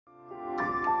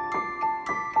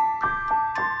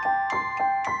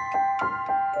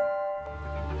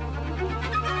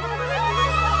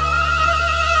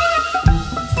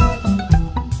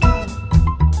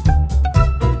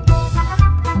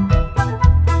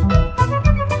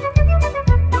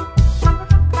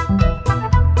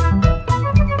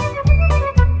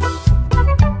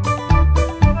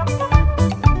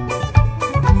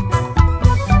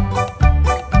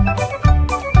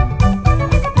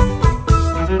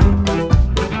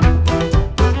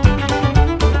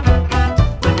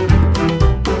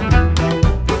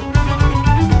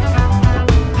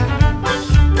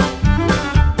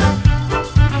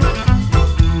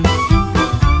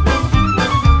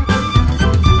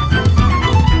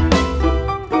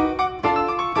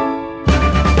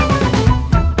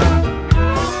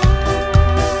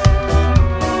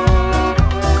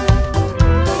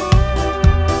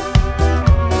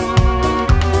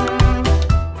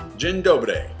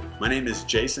My name is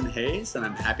Jason Hayes, and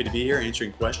I'm happy to be here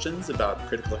answering questions about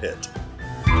Critical Hit.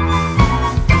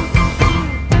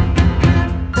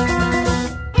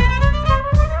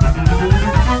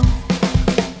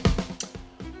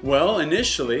 Well,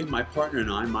 initially, my partner and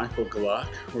I, Michael Gluck,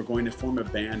 were going to form a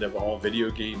band of all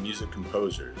video game music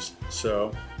composers.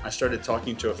 So I started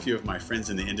talking to a few of my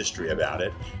friends in the industry about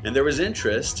it, and there was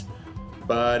interest,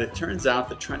 but it turns out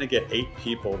that trying to get 8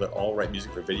 people that all write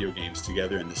music for video games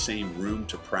together in the same room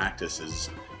to practice is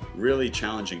really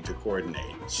challenging to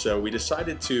coordinate. So we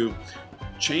decided to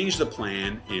change the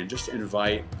plan and just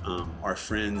invite our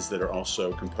friends that are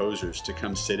also composers to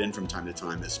come sit in from time to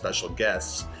time as special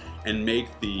guests and make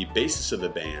the basis of the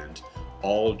band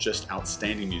all just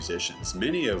outstanding musicians,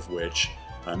 many of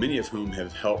whom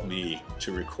have helped me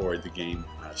to record the game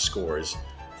scores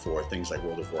for things like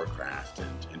World of Warcraft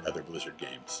and other Blizzard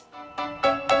games.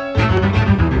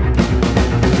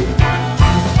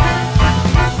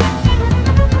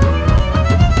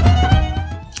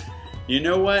 You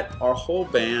know what? Our whole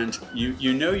band,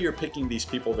 you know you're picking these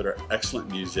people that are excellent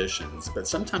musicians, but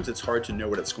sometimes it's hard to know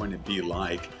what it's going to be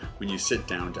like when you sit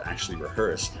down to actually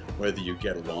rehearse, whether you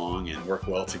get along and work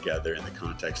well together in the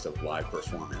context of live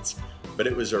performance. But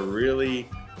it was a really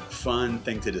fun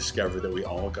thing to discover that we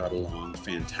all got along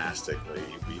fantastically.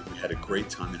 We had a great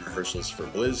time in rehearsals for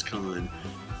BlizzCon,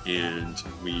 and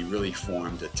we really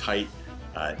formed a tight,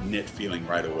 knit feeling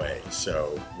right away.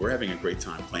 So we're having a great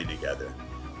time playing together.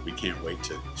 We can't wait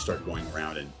to start going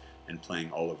around and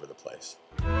playing all over the place.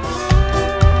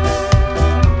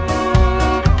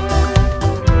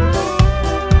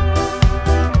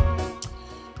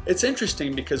 It's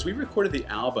interesting because we recorded the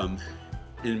album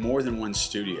in more than one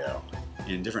studio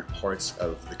in different parts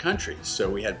of the country. So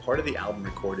we had part of the album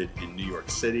recorded in New York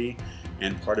City,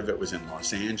 and part of it was in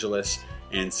Los Angeles,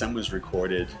 and some was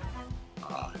recorded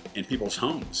in people's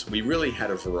homes. We really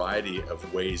had a variety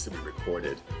of ways that we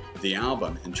recorded the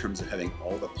album in terms of having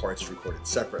all the parts recorded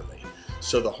separately.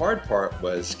 So the hard part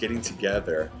was getting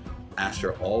together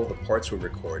after all the parts were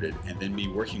recorded and then me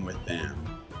working with them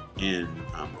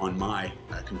on my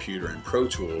computer and Pro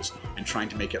Tools and trying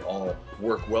to make it all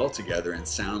work well together and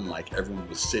sound like everyone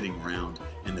was sitting around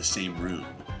in the same room.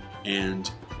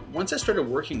 And once I started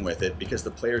working with it, because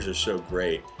the players are so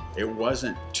great, it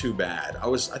wasn't too bad. I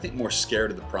was, I think, more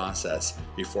scared of the process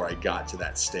before I got to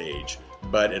that stage,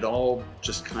 but it all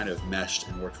just kind of meshed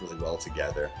and worked really well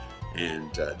together.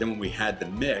 And then when we had the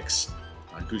mix,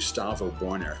 Gustavo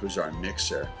Borner, who's our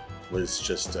mixer, was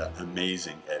just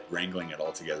amazing at wrangling it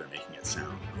all together and making it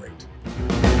sound great.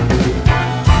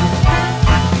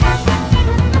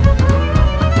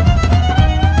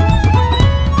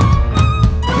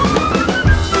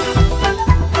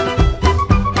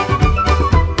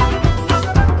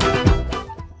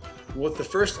 With the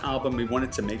first album, we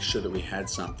wanted to make sure that we had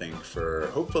something for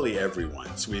hopefully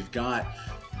everyone. So we've got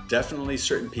definitely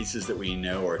certain pieces that we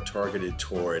know are targeted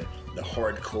toward the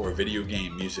hardcore video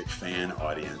game music fan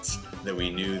audience, that we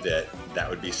knew that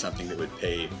would be something that would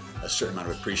pay a certain amount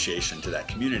of appreciation to that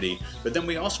community. But then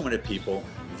we also wanted people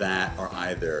that are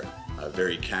either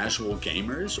very casual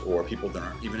gamers or people that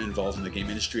aren't even involved in the game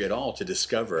industry at all to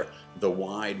discover the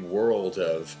wide world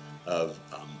of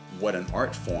what an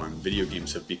art form video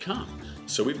games have become.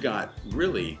 So we've got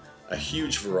really a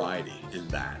huge variety in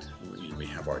that. We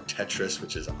have our Tetris,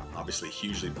 which is obviously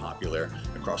hugely popular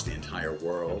across the entire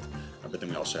world, but then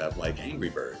we also have like Angry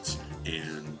Birds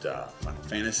and Final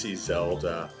Fantasy,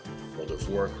 Zelda, World of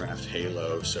Warcraft,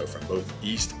 Halo, so from both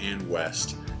East and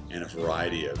West, and a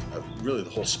variety of really the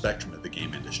whole spectrum of the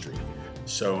game industry.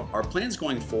 So our plans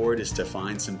going forward is to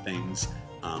find some things.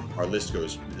 Our list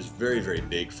is very, very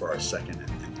big for our second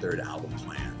and third album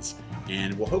plans.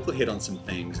 And we'll hopefully hit on some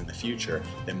things in the future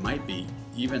that might be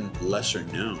even lesser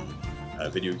known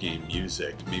video game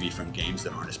music, maybe from games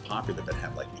that aren't as popular but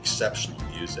have like exceptional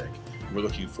music. We're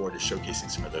looking forward to showcasing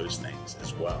some of those things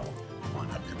as well on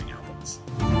upcoming albums.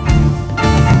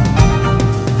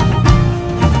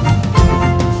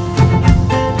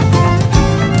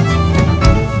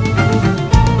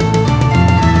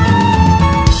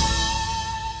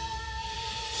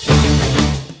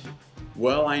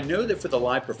 Well, I know that for the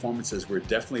live performances, we're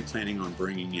definitely planning on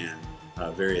bringing in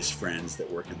various friends that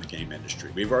work in the game industry.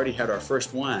 We've already had our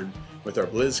first one with our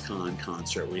BlizzCon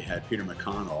concert. We had Peter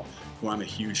McConnell, who I'm a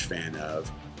huge fan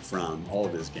of from all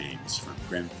of his games, from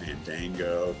Grim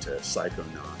Fandango to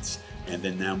Psychonauts. And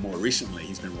then now more recently,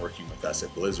 he's been working with us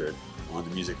at Blizzard on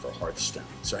the music for Hearthstone.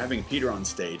 So having Peter on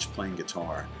stage playing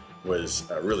guitar was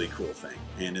a really cool thing.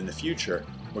 And in the future,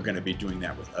 we're going to be doing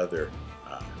that with other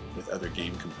with other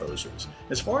game composers.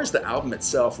 As far as the album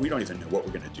itself, we don't even know what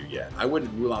we're going to do yet. I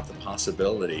wouldn't rule out the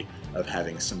possibility of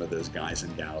having some of those guys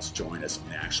and gals join us in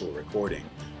the actual recording,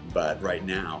 but right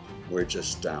now we're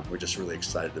just really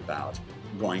excited about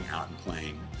going out and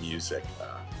playing music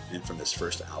and from this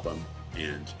first album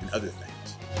and other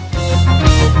things.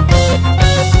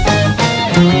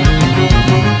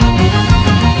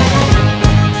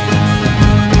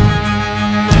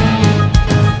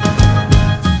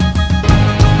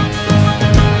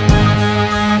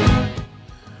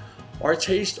 Our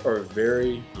tastes are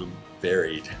very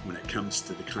varied when it comes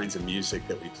to the kinds of music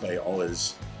that we play all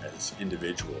as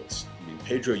individuals. I mean,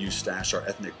 Pedro Eustache, our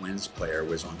ethnic winds player,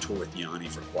 was on tour with Yanni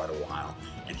for quite a while,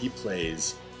 and he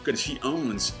plays, goodness, he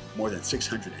owns more than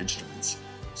 600 instruments.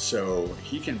 So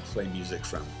he can play music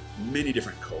from many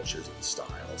different cultures and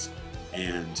styles,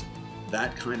 and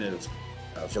that kind of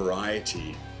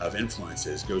variety of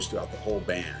influences goes throughout the whole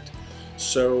band.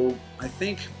 So I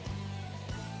think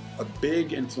a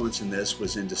big influence in this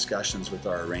was in discussions with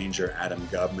our arranger, Adam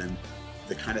Gubman,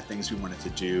 the kind of things we wanted to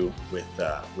do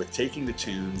with taking the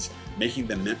tunes, making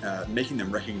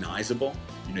them recognizable.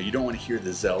 You know, you don't want to hear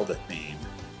the Zelda theme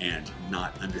and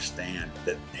not understand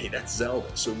that, hey, that's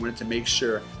Zelda. So we wanted to make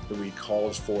sure that we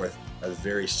called forth a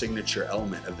very signature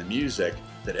element of the music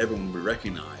that everyone would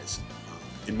recognize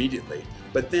immediately,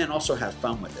 but then also have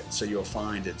fun with it. So you'll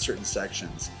find in certain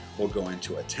sections we'll go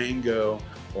into a tango,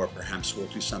 or perhaps we'll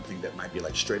do something that might be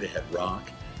like straight ahead rock,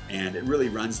 and it really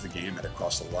runs the gamut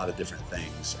across a lot of different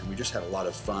things. And we just had a lot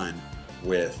of fun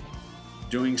with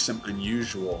doing some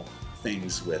unusual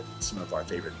things with some of our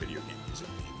favorite video game music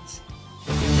themes.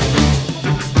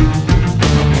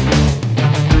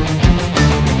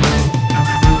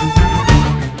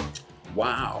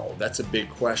 Wow, that's a big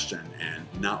question, and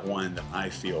not one that I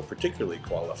feel particularly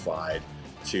qualified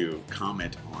to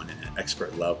comment on at an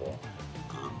expert level.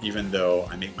 Even though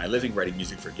I make my living writing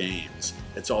music for games,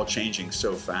 it's all changing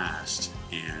so fast,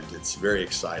 and it's very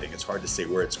exciting. It's hard to say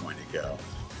where it's going to go.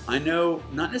 I know,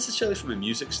 not necessarily from a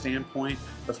music standpoint,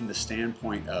 but from the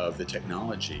standpoint of the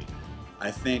technology, I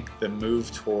think the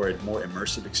move toward more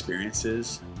immersive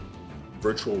experiences,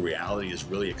 virtual reality, is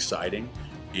really exciting,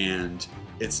 and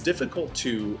it's difficult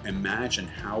to imagine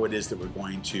how it is that we're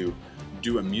going to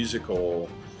do a musical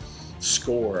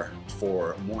score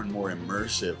for more and more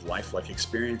immersive, lifelike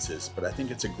experiences. But I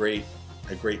think it's a great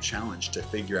challenge to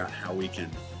figure out how we can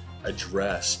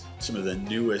address some of the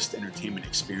newest entertainment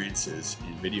experiences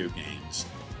in video games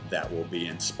that will be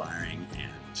inspiring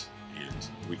and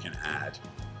we can add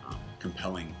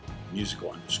compelling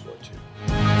musical underscore to.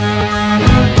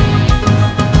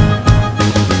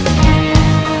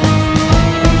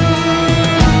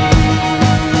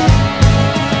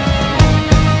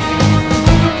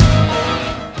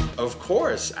 Of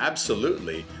course,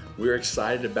 absolutely. We're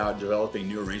excited about developing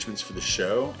new arrangements for the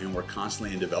show, and we're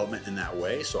constantly in development in that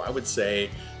way. So I would say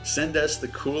send us the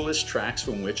coolest tracks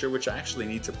from Witcher, which I actually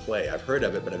need to play. I've heard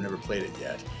of it, but I've never played it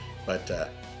yet.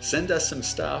 But send us some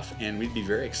stuff, and we'd be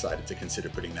very excited to consider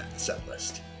putting that in the set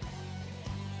list.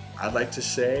 I'd like to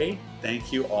say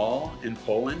thank you all in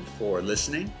Poland for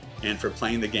listening and for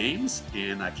playing the games,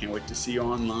 and I can't wait to see you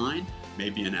online,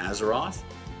 maybe in Azeroth,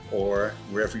 or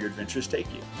wherever your adventures take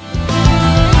you.